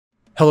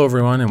Hello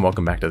everyone and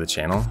welcome back to the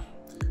channel.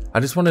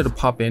 I just wanted to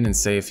pop in and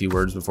say a few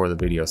words before the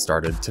video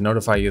started to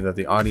notify you that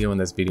the audio in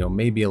this video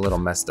may be a little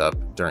messed up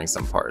during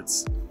some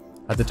parts.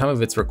 At the time of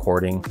its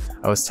recording,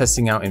 I was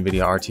testing out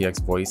NVIDIA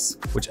RTX voice,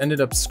 which ended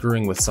up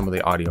screwing with some of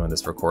the audio in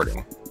this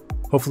recording.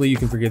 Hopefully you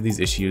can forgive these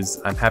issues.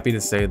 I'm happy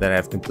to say that I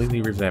have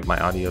completely revamped my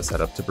audio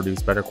setup to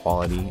produce better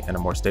quality and a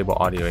more stable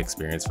audio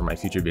experience for my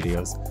future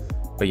videos.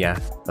 But yeah,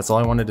 that's all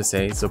I wanted to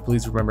say, so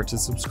please remember to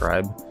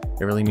subscribe.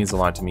 It really means a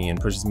lot to me and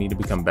pushes me to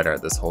become better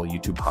at this whole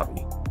YouTube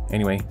hobby.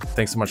 Anyway,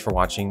 thanks so much for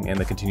watching and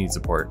the continued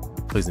support.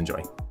 Please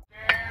enjoy.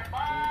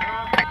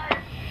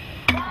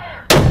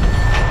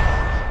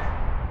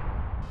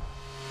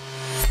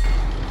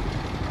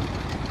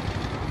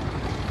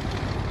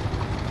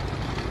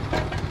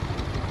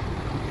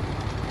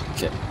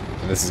 Okay,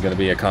 this is going to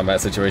be a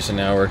combat situation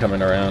now. We're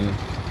coming around.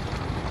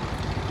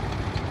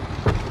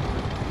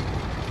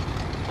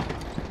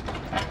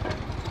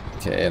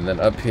 Okay, and then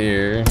up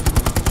here,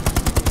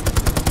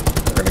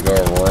 we're going to go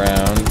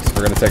around.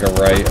 We're going to take a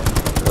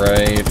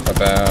right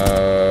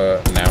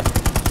about now.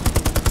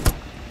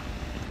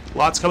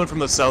 Lots coming from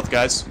the south,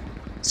 guys.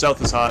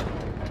 South is hot.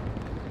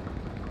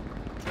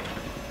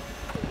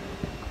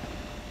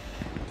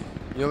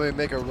 You want me to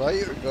make a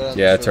right or go down?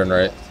 Yeah, turn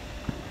right.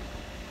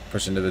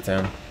 Push into the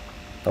town.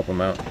 Help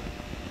them out.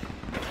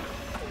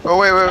 Oh,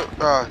 wait.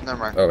 Oh, never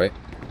mind. Oh, wait.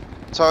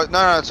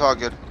 No, it's all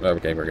good.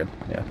 Okay, we're good.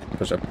 Yeah,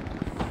 push up.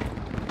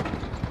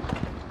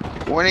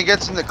 When he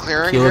gets in the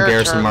clearing Kilo here,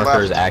 garrison turn marker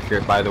left. is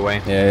accurate, by the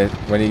way. Yeah,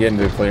 when you get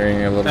into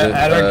clearing a little bit,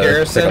 At our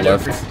garrison take a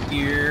left. over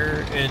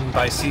here in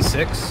by C6.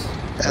 And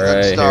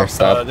Right then here, stop.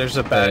 stop. There's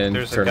a and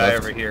there's a turn guy left.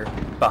 over here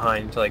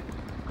behind, like.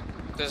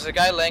 There's a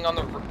guy laying on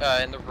the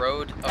in the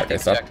road of the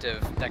stop.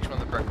 objective next to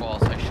one of the brick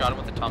walls. I shot him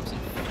with the Thompson.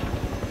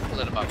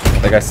 Lit him up. I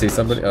think I see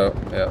somebody. Oh,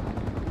 yeah.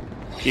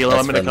 Kilo,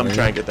 That's I'm gonna friendly. come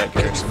try and get that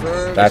garrison.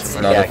 That's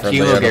not a Yeah, friendly. I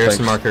Kilo don't garrison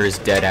think. marker is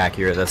dead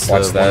accurate. That's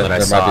Watch the that. one that I There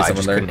might saw. be I someone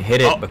just there. couldn't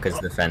hit it Oh. because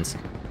of the fence.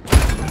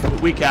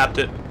 We capped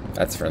it.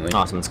 That's friendly.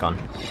 Awesome, it's gone.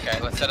 Okay,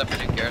 let's set up a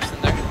new garrison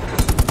there.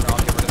 Or I'll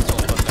get rid of this whole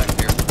one back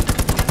here.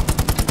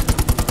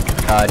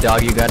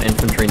 Dog, you got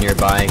infantry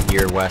nearby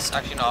here west.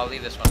 Actually, no, I'll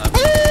leave this one up.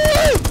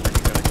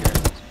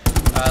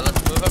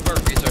 Let's move up our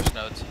resource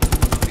nodes.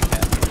 We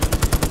can.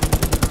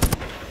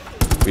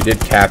 We did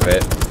cap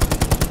it.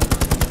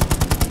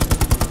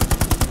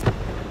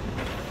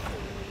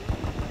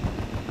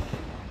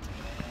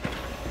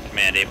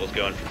 Command Abel's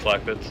going for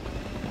flak pits.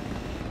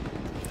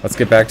 Let's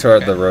get back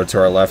to the road to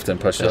our left and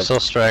push There's up. still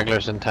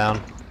stragglers in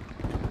town.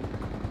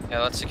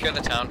 Yeah, let's secure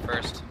the town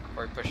first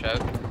before we push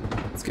out.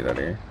 Let's get out of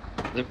here.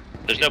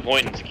 There's no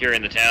point in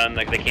securing the town,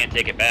 like they can't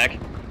take it back.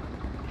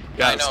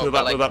 Guys, know, move but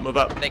up, like- move up, move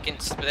up. They can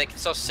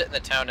still sit in the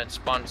town and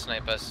spawn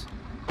snipe us.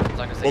 As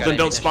long as they Well, got then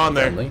don't ammunition. spawn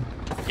there. Friendly.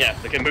 Yeah,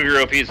 they can move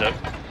your OPs up.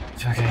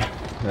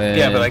 Okay.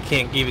 Yeah, but I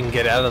can't even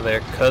get out of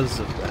there because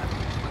of that.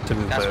 To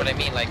move That's there. what I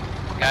mean. Like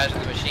guys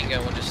with the machine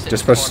gun will just sit.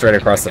 Just in the push corner straight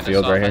and across the picking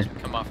field us right off here. as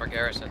we come off our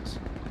garrisons.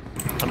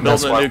 I'm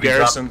That's building why a new we drop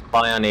garrison.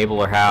 By on Abel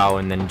or How,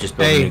 and then just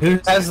build a Hey, new who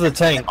garrison. has the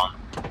tank?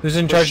 Who's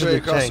in charge of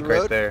straight the across tank the right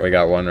road? there? We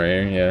got one right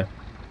here, yeah.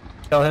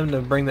 Tell him to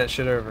bring that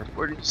shit over.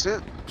 Where did you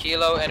sit?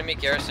 Kilo enemy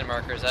garrison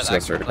marker. Is that Just go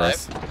straight active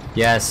across. live?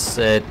 Yes,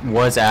 it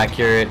was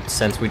accurate.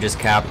 Since we just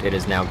capped, it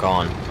is now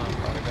gone. Oh,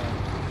 probably gone.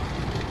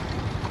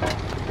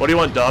 What do you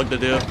want Dog to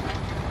do?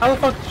 How the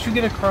fuck did you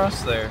get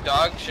across there?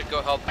 Dog should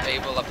go help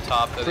Abel up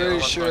top. They're the Pretty only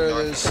ones sure going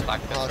north there's of the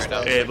black pits right now.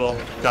 hostiles. Abel.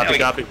 Copy, Yeah,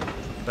 copy.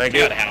 Thank We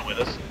you. got a hound with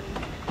us.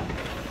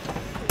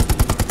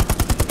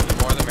 The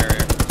more the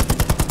merrier.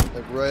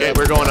 Like right Okay, up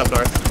we're going there. up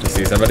north. You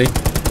see somebody?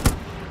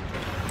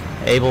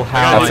 Abel, I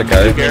How, got That's I'm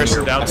okay. new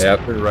garrison down.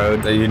 Yep. the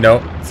road. You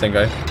know, same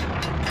guy.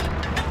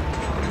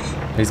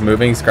 He's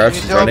moving, he's crouched,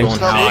 Can he's you tell running. him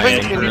stop How moving? I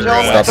Can you enter tell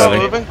him Stop stop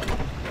moving. moving?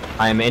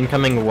 I am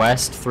incoming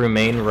west through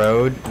Main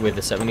Road with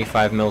a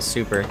 75 mil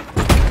super.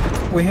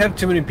 We have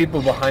too many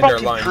people behind our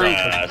line. Roger.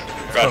 I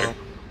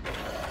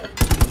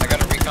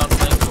got a recon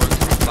plane going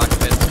from black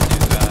pits to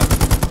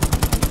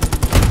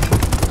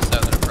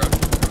southern approach.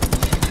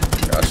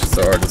 Gosh, it's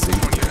so hard to see.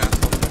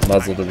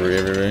 Muzzle debris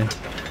everywhere.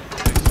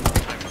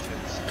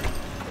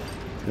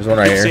 There's one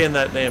right Keep here. seeing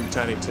that name,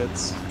 Tiny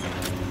Tits.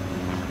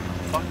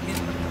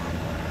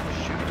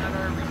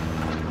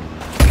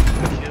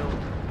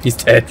 He's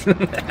dead.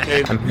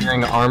 Okay, I'm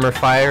hearing armor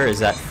fire. Is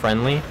that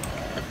friendly?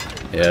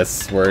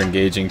 Yes, we're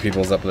engaging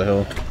peoples up the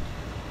hill.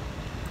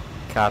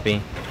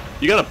 Copy.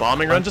 you got a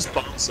bombing run? Just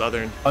bomb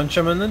Southern. Punch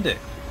him in the dick.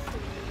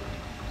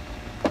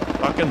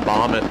 Fucking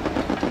bomb it.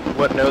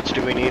 What notes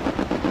do we need?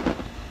 I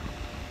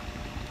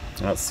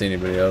don't see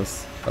anybody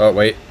else. Oh,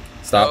 wait.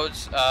 Stop.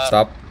 Roads,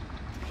 Stop.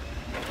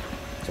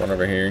 There's one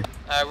over here.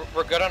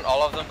 We're good on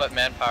all of them, but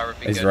manpower would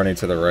be He's good. running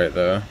to the right,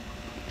 though.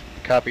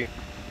 Copy.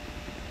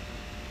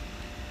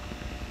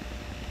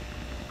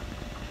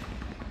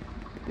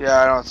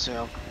 Yeah, I don't see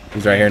him.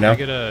 He's right here now.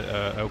 Can I get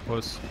a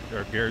outpost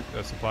or gear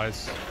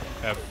supplies?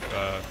 Have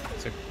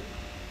six.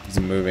 He's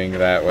moving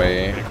that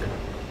way.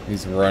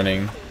 He's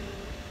running.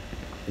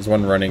 There's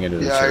one running into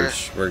the Yeah,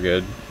 church. We're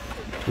good.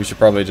 We should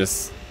probably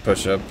just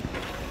push up.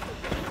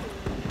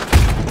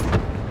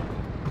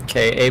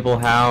 Okay, Abel,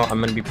 how?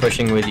 I'm gonna be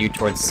pushing with you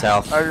towards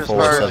south, I just full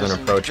fired southern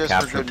just approach, for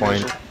capture good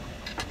point. measure.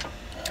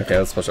 Okay,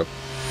 let's push up.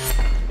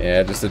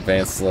 Yeah, just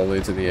advance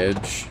slowly to the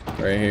edge.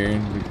 Right here.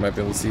 You might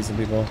be able to see some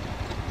people.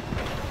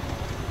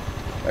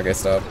 Okay,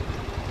 stop.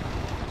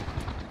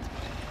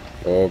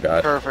 Oh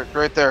god. Perfect.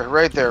 Right there.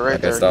 Right there. Right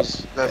Okay, there. stop.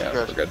 That's Yeah,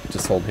 good. we're good.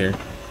 Just hold here.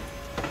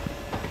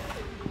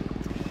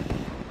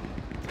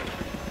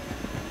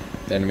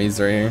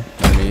 Enemies right here.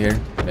 Enemy here.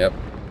 Yep.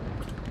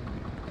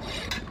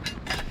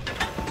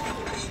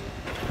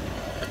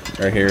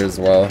 Right here as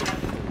well.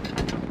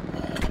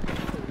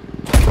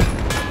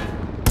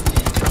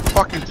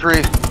 Fucking 3.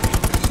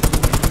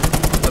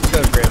 Let's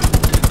go, Grim.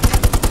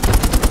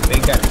 We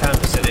ain't got time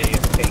to sit at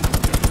AFK.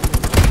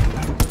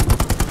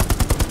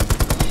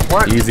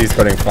 What? Easy's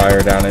putting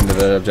fire down into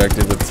the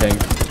objective with tank.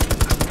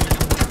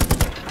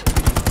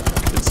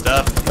 Good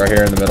stuff. Right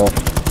here in the middle.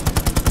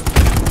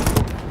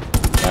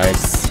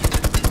 Nice.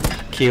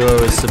 Kilo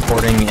is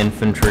supporting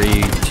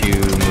infantry to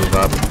move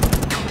up.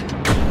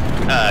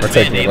 We're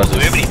taking a bunch do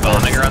we have any of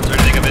bombing runs or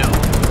anything available?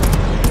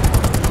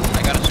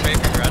 I got a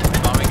strafing run.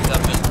 Bombing's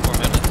up in 4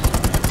 minutes.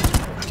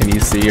 Can you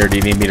see, or do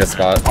you need me to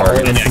spot? All Or,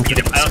 infantry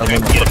I don't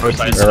think we can get a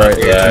precise alright,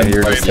 yeah, spot.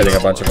 you're just hitting a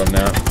bunch of them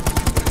now.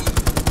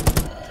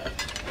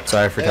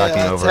 Sorry for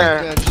talking over.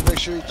 Yeah. Just make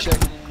sure you check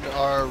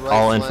our right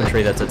All flank.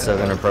 infantry that's at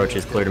southern approach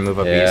is clear to move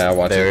up Yeah, east.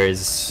 watch There it.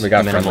 is We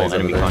got minimal friendlies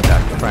enemy over there.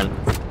 contact. Friend.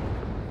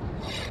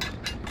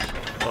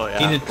 Oh yeah.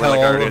 You need to We're tell like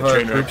all already of at our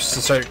train wreck. groups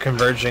to start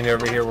converging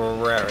over here where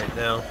we're at right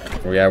now.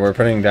 Yeah, we're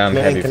putting down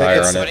heavy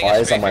fire on it. Putting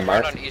a strafing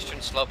run on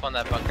eastern slope on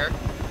that bunker.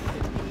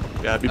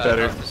 Yeah, it'd be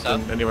better north to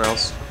south. than anywhere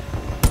else.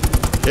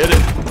 Hit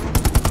it.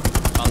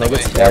 On the way.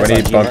 Yeah, we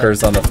need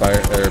bunkers on the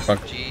fire, or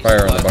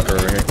fire on the bunker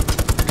over here.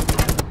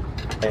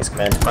 Thanks,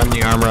 command.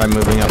 Friendly armor, I'm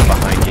moving up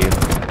behind you.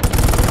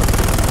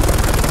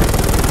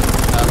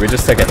 Did we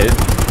just take a hit?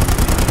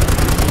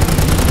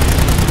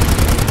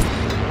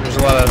 There's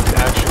a lot of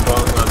action going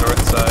on the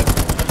north side.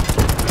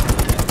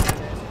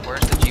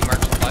 Where's the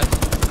G-mark supplies?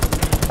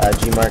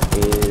 G-mark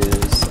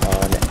is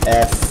on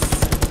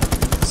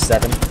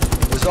F7.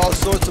 There's all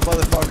sorts of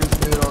motherfuckers,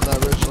 dude, on that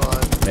ridge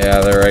line.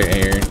 Yeah, they're right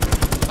here.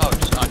 Oh,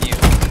 just on you.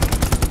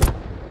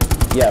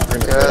 Yeah,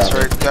 pretty much. Yeah, that's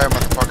right. Die,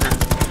 motherfucker.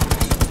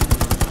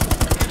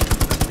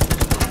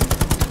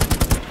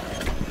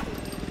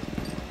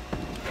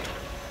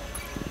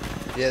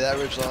 Yeah, that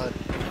ridge line.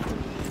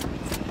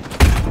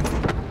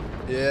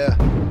 Yeah.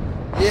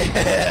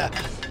 Yeah!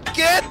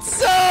 Get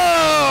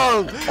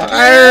some!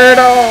 Fire it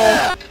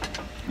all!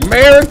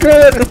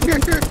 America!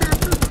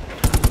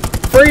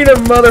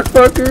 Freedom,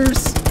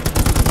 motherfuckers!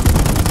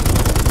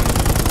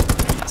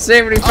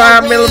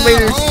 75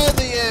 millimeters. All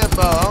the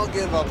ammo. I don't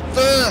give a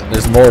fuck.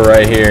 There's more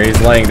right here. He's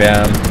laying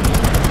down.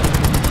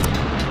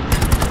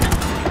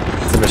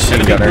 It's a machine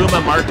Enemy gunner. boom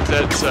on marked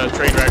at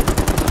train wreck.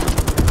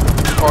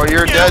 Oh,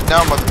 you're dead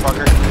now,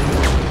 motherfucker.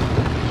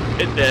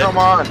 Hit dead. Come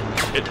on.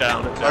 Hit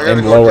down. Hit I down. gotta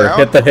Aim go lower. down?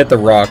 Hit the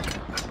rock.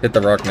 Hit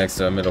the rock next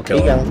to him. It'll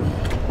kill him.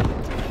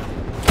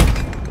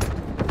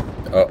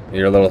 Oh,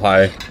 you're a little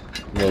high. A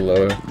little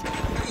lower. A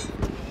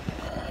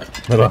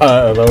little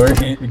high, lower.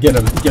 Get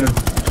him. Get him.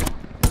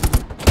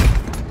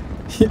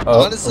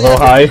 Oh, Honestly, a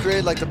little I high. think we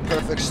created like the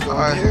perfect storm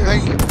I here.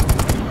 think.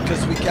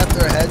 Because we kept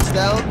our heads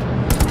down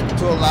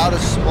to allow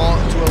small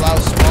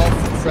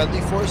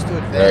friendly force to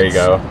advance. There you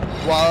go.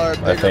 While our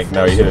bigger think-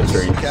 no, you hit a force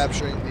was tree.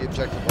 capturing the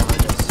objective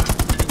behind us.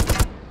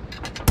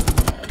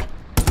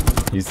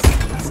 He's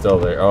still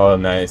there. Oh,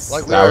 nice.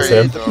 Like That was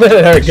Larry, him. though.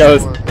 There it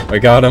goes. We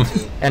got him.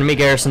 Enemy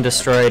garrison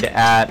destroyed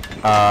at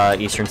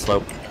eastern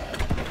slope.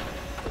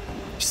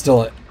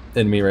 Still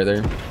enemy right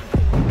there.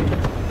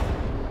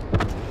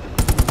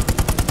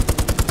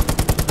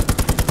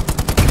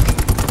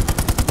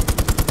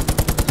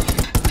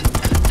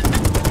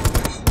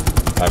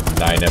 I have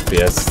 9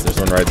 FPS. There's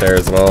one right there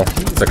as well.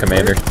 It's a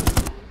commander.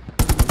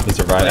 He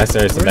survived.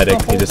 Actually, it's a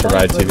medic. He just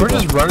survived 2 Like, we're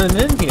people. just running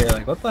in here.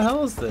 Like, what the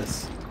hell is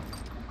this?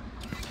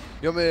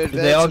 You want me to Did they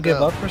advance all or give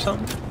no? up or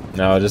something?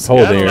 No, just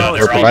hold here. No,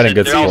 We're providing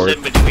good they're all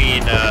support. sitting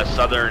between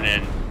southern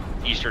and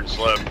eastern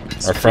slope.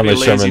 Our friendly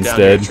Pretty lazy Sherman's down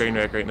here at dead. train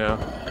wreck right now.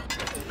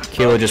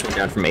 Kilo just went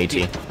down from AT.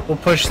 We'll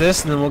push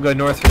this and then we'll go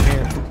north from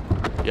here.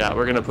 Yeah,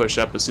 we're gonna push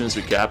up as soon as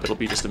we cap. It'll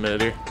be just a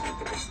minute here.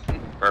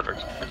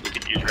 Perfect. We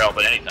could use your help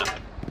at any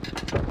time.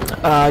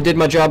 I did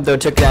my job though,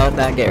 took out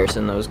that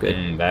garrison, that was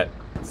good. That's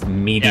Yeah,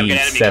 meaty we got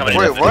enemy 7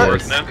 coming in. Wait, what?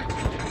 FPS. No?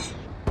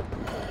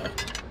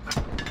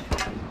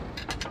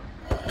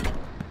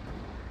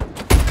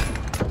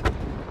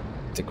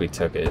 I think we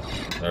took it.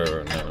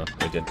 Or no,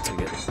 we didn't take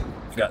it.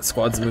 We got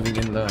squads moving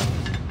in the.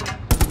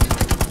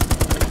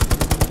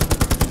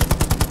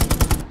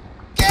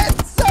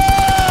 Get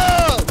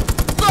some!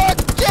 Fuck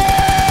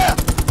yeah!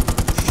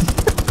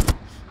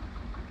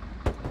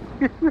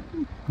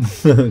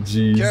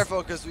 Jeez.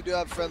 Careful, because we do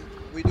have friendlies.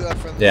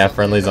 Yeah, on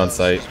friendlies the, on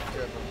site. so just be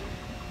careful.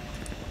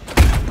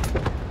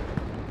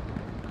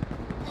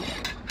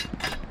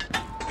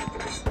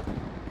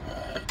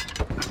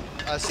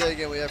 I say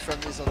again, we have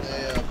friendlies on the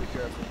AO, be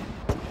careful.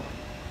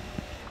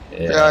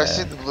 Yeah, I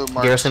see the blue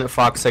mark. Garrison at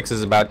Fox 6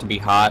 is about to be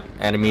hot.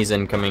 Enemies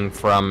incoming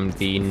from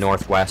the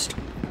northwest.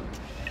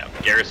 Yeah,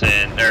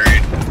 Garrison, or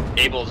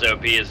Abel's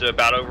OP is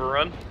about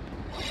overrun.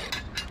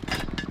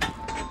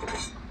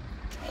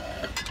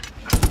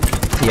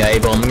 Yeah,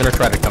 Abel, I'm gonna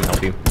try to come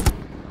help you.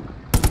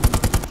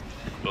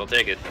 We'll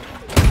take it.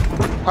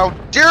 How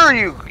dare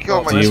you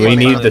kill my Do we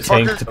need the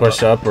tank motherfucker? to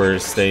push up or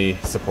stay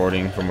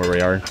supporting from where we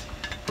are?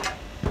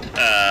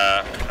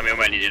 I mean, we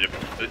might need you to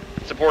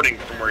supporting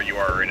from where you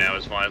are right now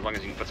is fine as long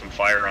as you can put some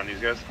fire on these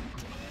guys.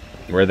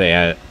 Where are they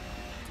at?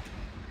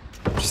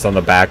 Just on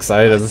the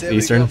backside of Say we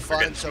Eastern? go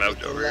find getting some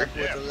smoked with over the here, left-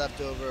 yeah. With the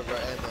leftover of our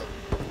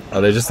ammo.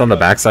 Are they just on the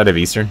backside of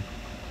Eastern?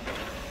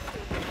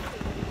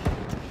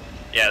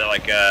 Yeah, they're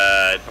like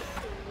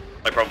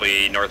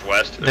probably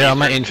northwest. They're on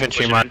my eastern,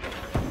 infantry pushing mark.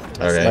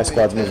 in. Okay. My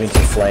squad's moving to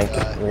flank.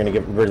 We're gonna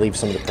relieve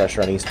some of the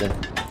pressure on Eastern.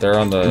 They're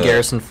on the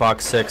Garrison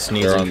Fox 6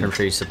 needs they're on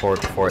infantry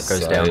support before it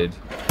goes side. down.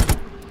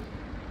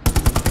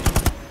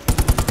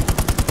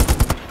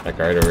 Like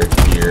right over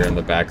here on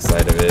the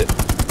backside of it.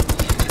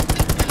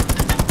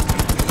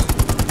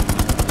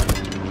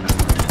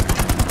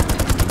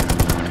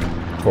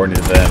 According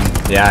to them.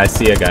 Yeah, I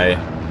see a guy,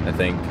 I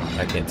think.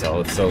 I can't tell.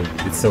 It's so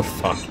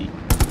foggy.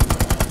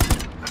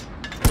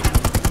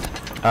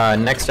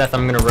 Next death,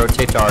 I'm gonna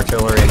rotate to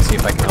artillery and see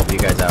if I can help you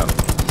guys out.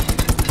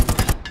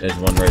 There's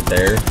one right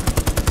there.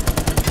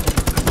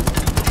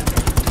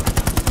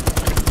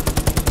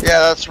 Yeah,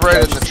 that's right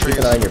in the Just trees.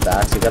 keep an eye on your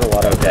backs. We got a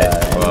lot of Okay,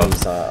 well.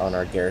 enemies on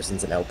our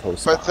garrisons and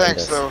outposts. But behind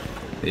thanks us. though.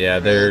 Yeah,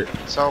 they're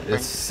It's helping.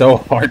 it's so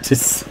hard to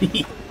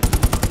see.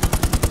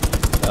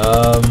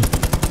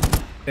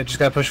 Yeah, just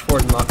gotta push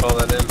forward and lock all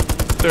that in.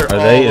 They're Are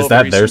they? all Is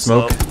that over their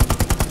Eastern smoke?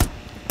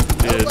 Slope.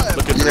 Dude,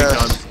 look at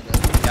Yes.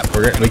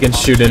 recon. We can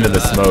shoot into the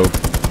smoke.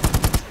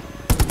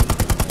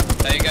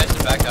 Tell you guys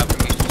to back up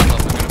from Eastern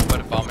Slope. I'm gonna put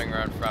a bombing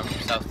run from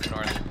south to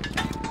north.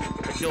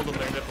 I killed them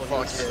there. Nipple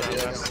Fuck hits.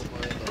 yeah,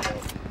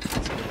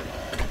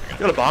 You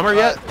got a bomber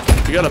yet?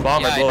 You got a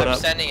bomber, Yeah, blow it I'm up.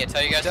 sending it.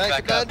 Tell you guys to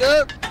Tank back up.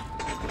 commander!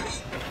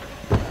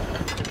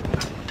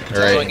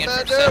 Alright. Going in from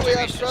Commander, center we of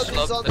have Eastern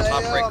friendlies Slope, on the the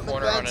top AO, right I'm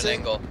corner on an advancing.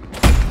 angle.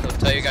 So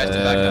tell you guys to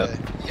back up.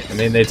 I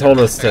mean, they told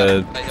us to I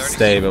already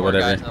stay, see but 4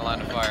 guys whatever. in the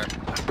line of fire.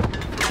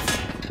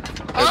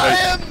 I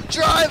am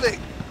driving!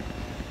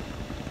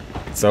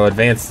 So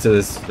advance to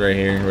this right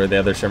here, where the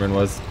other Sherman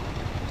was.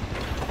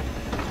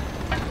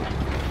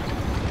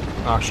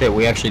 Oh shit,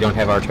 we actually don't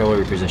have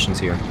artillery positions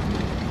here.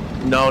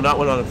 No, not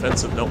when on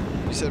offensive. Nope.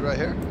 You said right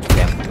here?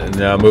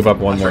 No, move up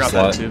one I more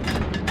forgot that slot.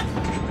 too.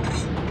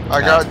 I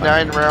got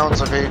 9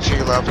 rounds of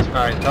HE left.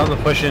 Alright, tell them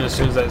to push in as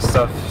soon as that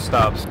stuff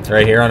stops.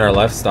 Right here on our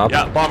left, stop.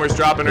 Yeah, bomber's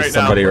dropping There's right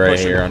now. somebody We're right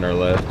pushing. here on our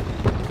left.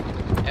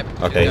 Yep,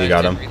 Okay, two you guys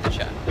got didn't him. read the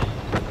chat.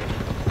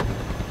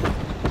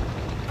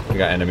 We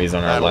got enemies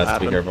on our That'll left,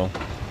 be happen. careful.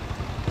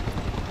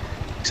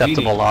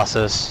 Acceptable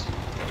losses.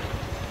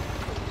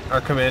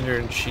 Our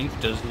commander-in-chief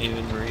doesn't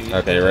even read.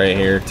 Okay, right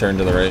here, turn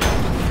to the right.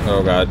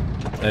 Oh god.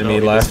 Enemy he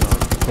left. does not.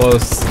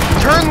 Close.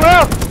 Turn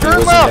left!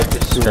 Turn left!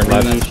 Turn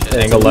left. It's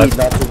Angle a left.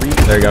 lead, not to read.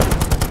 There you go.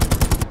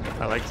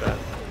 I like that.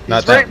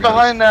 Not He's right that.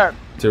 behind that.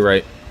 To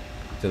right.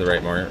 To the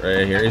right more.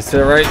 Right here. He's to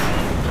the right.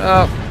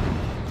 Oh.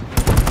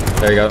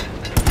 There you go.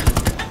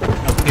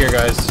 Up here,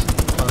 guys,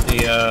 on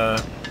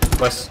the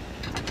west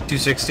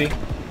 260. Die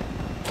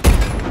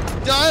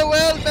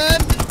well, men!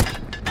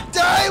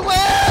 Die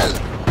well!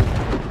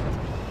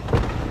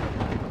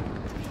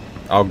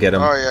 I'll get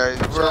him. Oh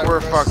yeah,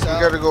 we're fucked. We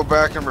gotta go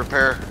back and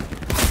repair.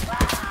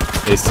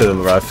 He's to the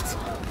left.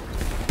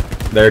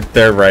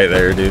 They're right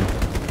there, dude.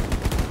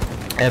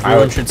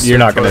 Everyone should You're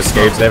not gonna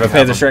switch escape. to They have a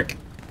have Panzer them. Shrek.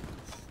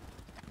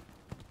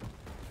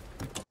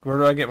 Where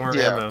do I get more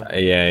Yeah. ammo?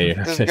 Yeah, you're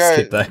not This gonna guy-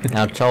 skip that.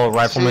 Now tell a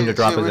rifleman to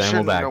drop we his ammo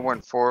shouldn't back. have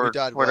went forward.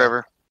 died well.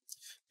 Whatever.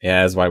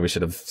 Yeah, that's why we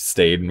should have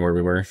stayed where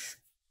we were.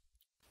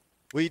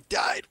 We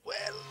died well.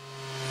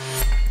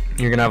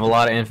 You're gonna have a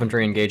lot of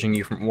infantry engaging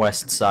you from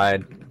west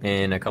side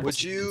in a couple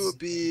Would you seconds.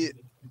 be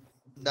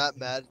not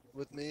mad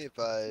with me if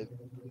I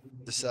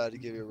decide to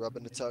give you a rub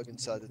and a tug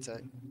inside the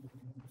tank?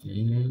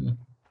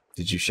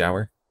 Did you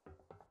shower?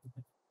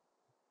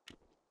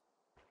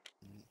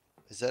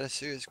 Is that a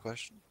serious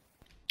question?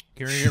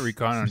 Can we get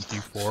recon on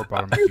Q4,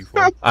 bottom of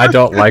Q4? I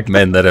don't like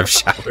men that have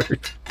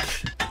showered.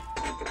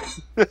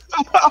 Yeah,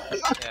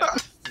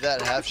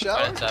 That half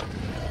shower? it's up.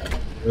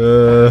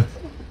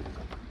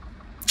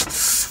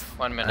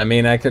 1 minute. I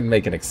mean, I could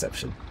make an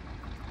exception.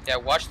 Yeah,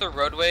 watch the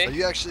roadway Are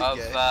you actually of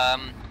gay?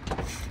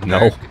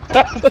 No.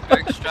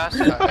 Bergstrasse.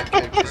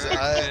 Okay, 'cause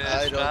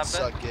I don't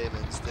suck gay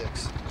men's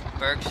dicks.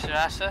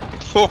 Bergstrasse.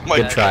 Oh my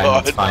Good try,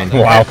 god. it's fine.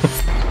 Wow.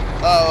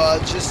 Oh,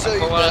 just so you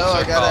know, Well, well, I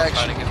it's gotta our call,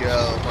 actually trying to get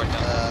go. support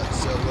down.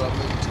 So what I'm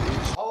moving to the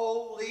east.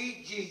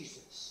 Holy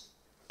Jesus.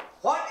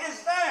 What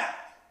is that?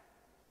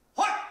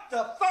 What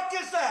the fuck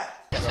is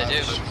that? Yes,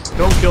 I do.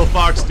 Don't kill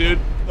Fox, dude.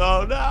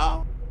 Oh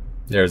no.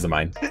 There's a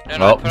mine. No,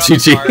 Well, I put on the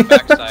GG. far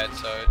backside,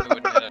 so it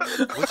wouldn't hit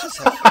it. What just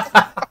happened?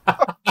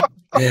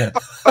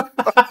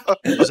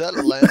 Was that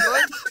a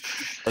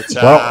landmine?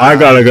 Well, I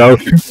gotta go.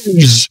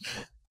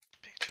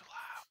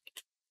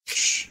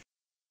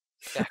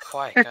 Yeah,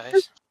 quiet,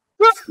 guys.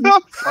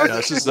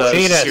 it's just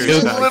See that,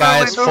 serious dude, time.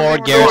 guys, don't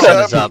forward even know what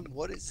garrison is happened. up.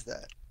 What is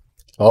that?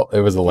 Oh, it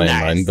was a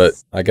landmine, but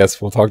I guess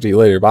we'll talk to you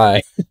later.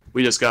 Bye.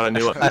 We just got a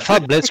new one. I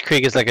thought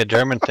Blitzkrieg is like a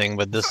German thing,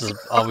 but this is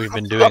all we've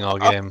been doing all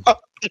game.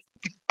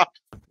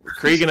 We're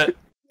Krieging it.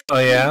 Oh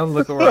yeah,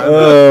 look where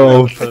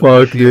Oh,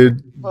 fuck,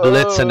 dude.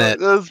 Blitzing it.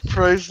 That's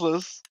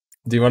priceless.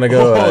 Do you want to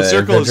go? Oh,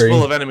 circle infantry? is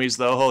full of enemies,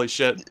 though. Holy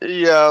shit.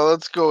 Yeah,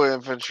 let's go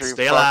infantry.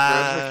 Stay Fuck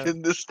alive. this.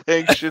 This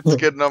tank shit's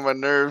getting on my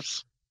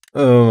nerves.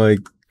 Oh my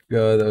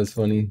god, that was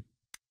funny.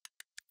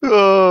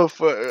 Oh,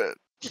 fuck.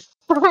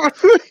 I'm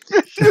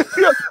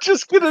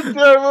just gonna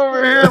dive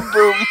over here,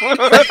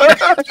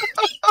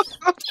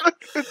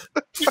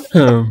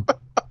 boom.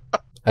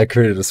 I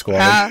created a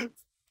squad.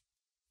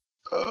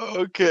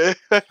 Okay,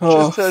 I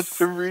just had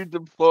to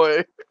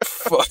redeploy.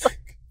 Fuck.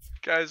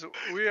 Guys,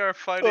 we are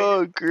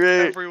fighting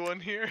great. everyone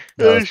here.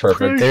 That was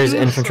perfect. There's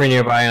infantry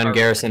nearby on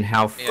garrison.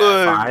 How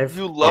 5?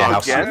 You love how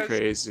again? five?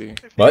 Crazy.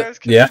 What?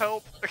 Yeah. I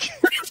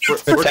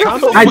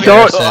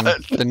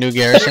don't. The new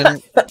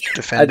garrison.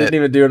 Defend I didn't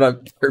even do it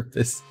on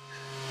purpose.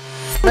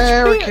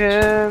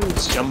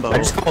 Americans. Jumbo.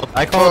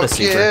 I call it a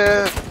secret.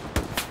 Yeah.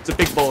 It's a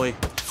big bully.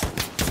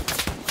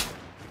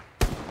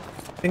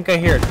 I think I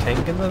hear a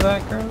tank in the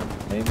background,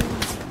 maybe?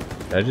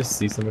 Did I just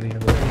see somebody over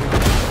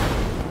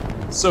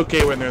there? It's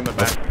okay when they're in the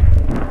back.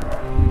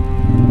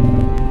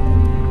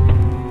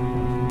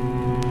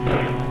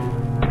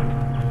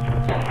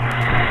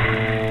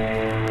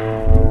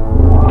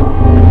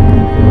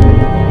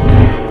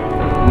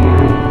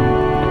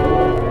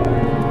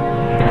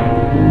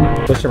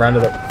 Push around to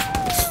the.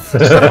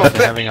 I'm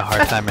having a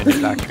hard time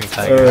manufacturing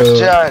tigers.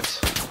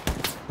 Giants.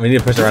 We need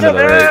to push around to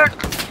the right.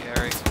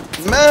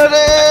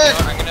 Medic!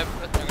 I'm gonna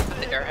put the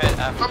airhead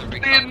after the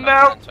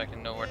recon so I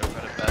can know where to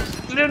put it best.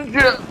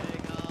 Ninja!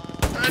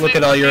 Look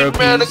at all your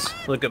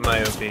OPs. Look at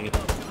my OP.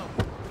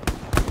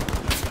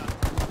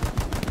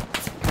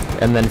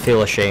 And then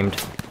feel ashamed.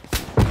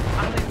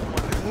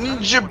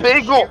 Ninja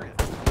bagel!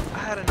 I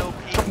had an OP.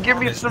 Come give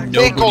me some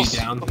Nobody bagels!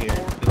 down here.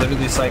 They're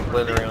literally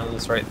cycling around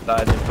this right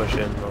side and push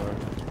in more.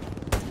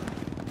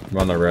 I'm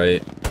on the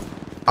right.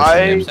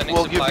 I Sending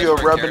will give supplies you a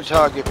for rub and garrison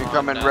tug if you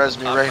come and res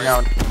me right now.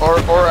 Or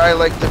I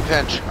like to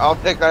pinch. I'll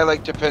pick I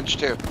like to pinch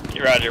too.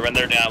 Roger, when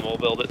they're down, we'll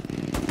build it.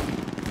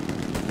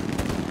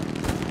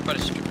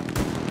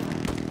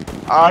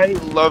 I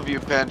love you,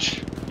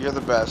 pinch. You're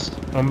the best.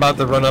 I'm about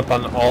to run up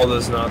on all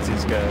those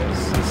Nazis,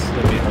 guys. This is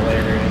gonna be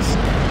hilarious.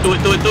 Do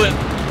it, do it, do it!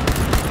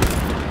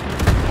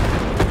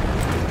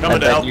 Coming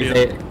to help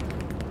you.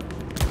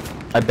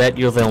 I bet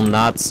you they'll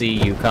not see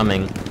you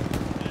coming.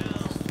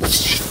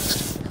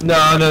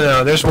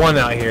 No. There's one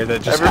out here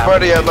that just.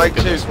 Everybody, I'd like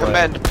to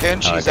commend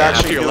Pinch. He's Okay.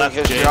 actually To your doing left,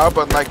 his Jake. job,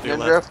 unlike To your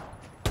Ninja. left.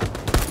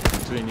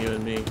 Between you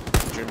and me,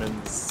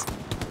 Germans.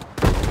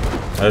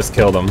 I just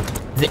killed him.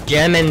 The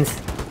Germans.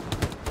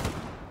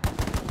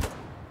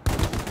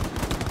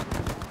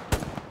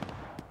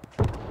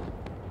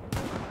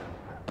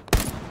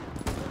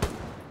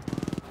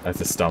 That's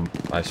a stump.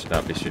 I should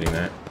not be shooting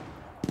that.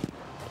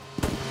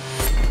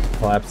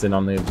 Collapse in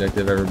on the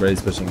objective.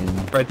 Everybody's pushing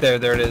in. Right there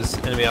it is.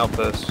 Enemy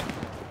outpost.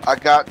 I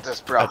got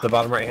this, bro. At the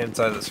bottom right hand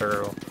side of the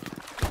circle.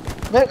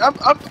 Man, I'm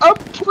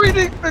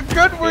pointing the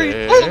gun where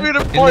you told me to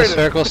In point the it.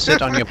 circle,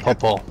 sit on your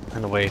popo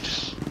and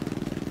wait.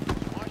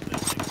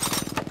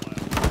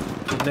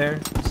 In there.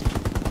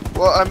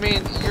 Well, I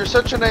mean, you're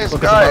such a nice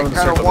Look at the guy. I bottom of the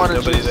kind of circle, wanted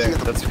there's you nobody to see there.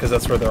 the... That's because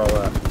that's where they're all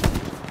at.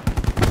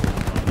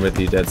 I'm with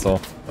you, Dead Soul.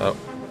 Oh.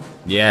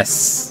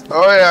 Yes.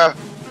 Oh, yeah.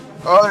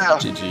 Oh, yeah.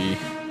 GG.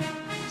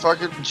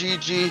 Fucking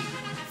GG.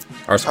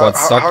 Our squad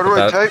sucked, how do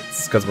but I type?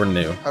 that's because we're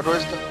new. How do I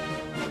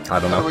I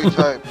don't know. How do we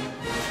type?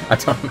 I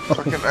don't know.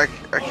 Fucking, I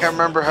can't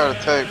remember how to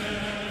type.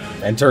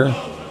 Enter.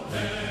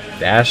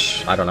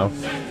 Dash. I don't know.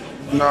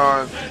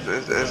 No,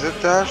 is it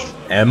dash?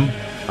 M.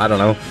 I don't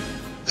know.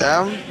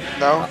 M?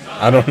 No.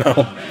 I don't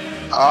know.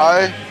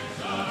 I.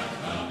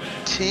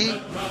 T?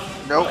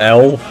 Nope.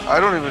 L. I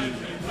don't even.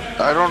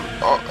 I don't.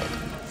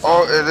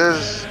 Oh, it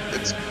is.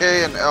 It's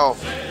K and L.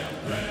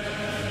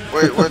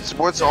 Wait,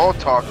 what's all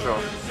talk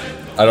though?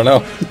 I don't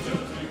know.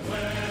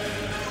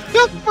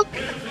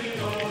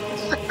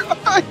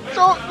 I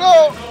don't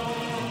know.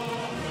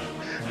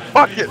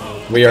 Fuck it.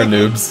 We are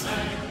noobs.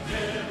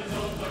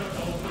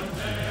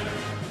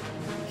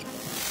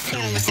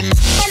 Thank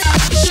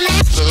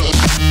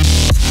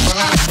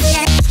you.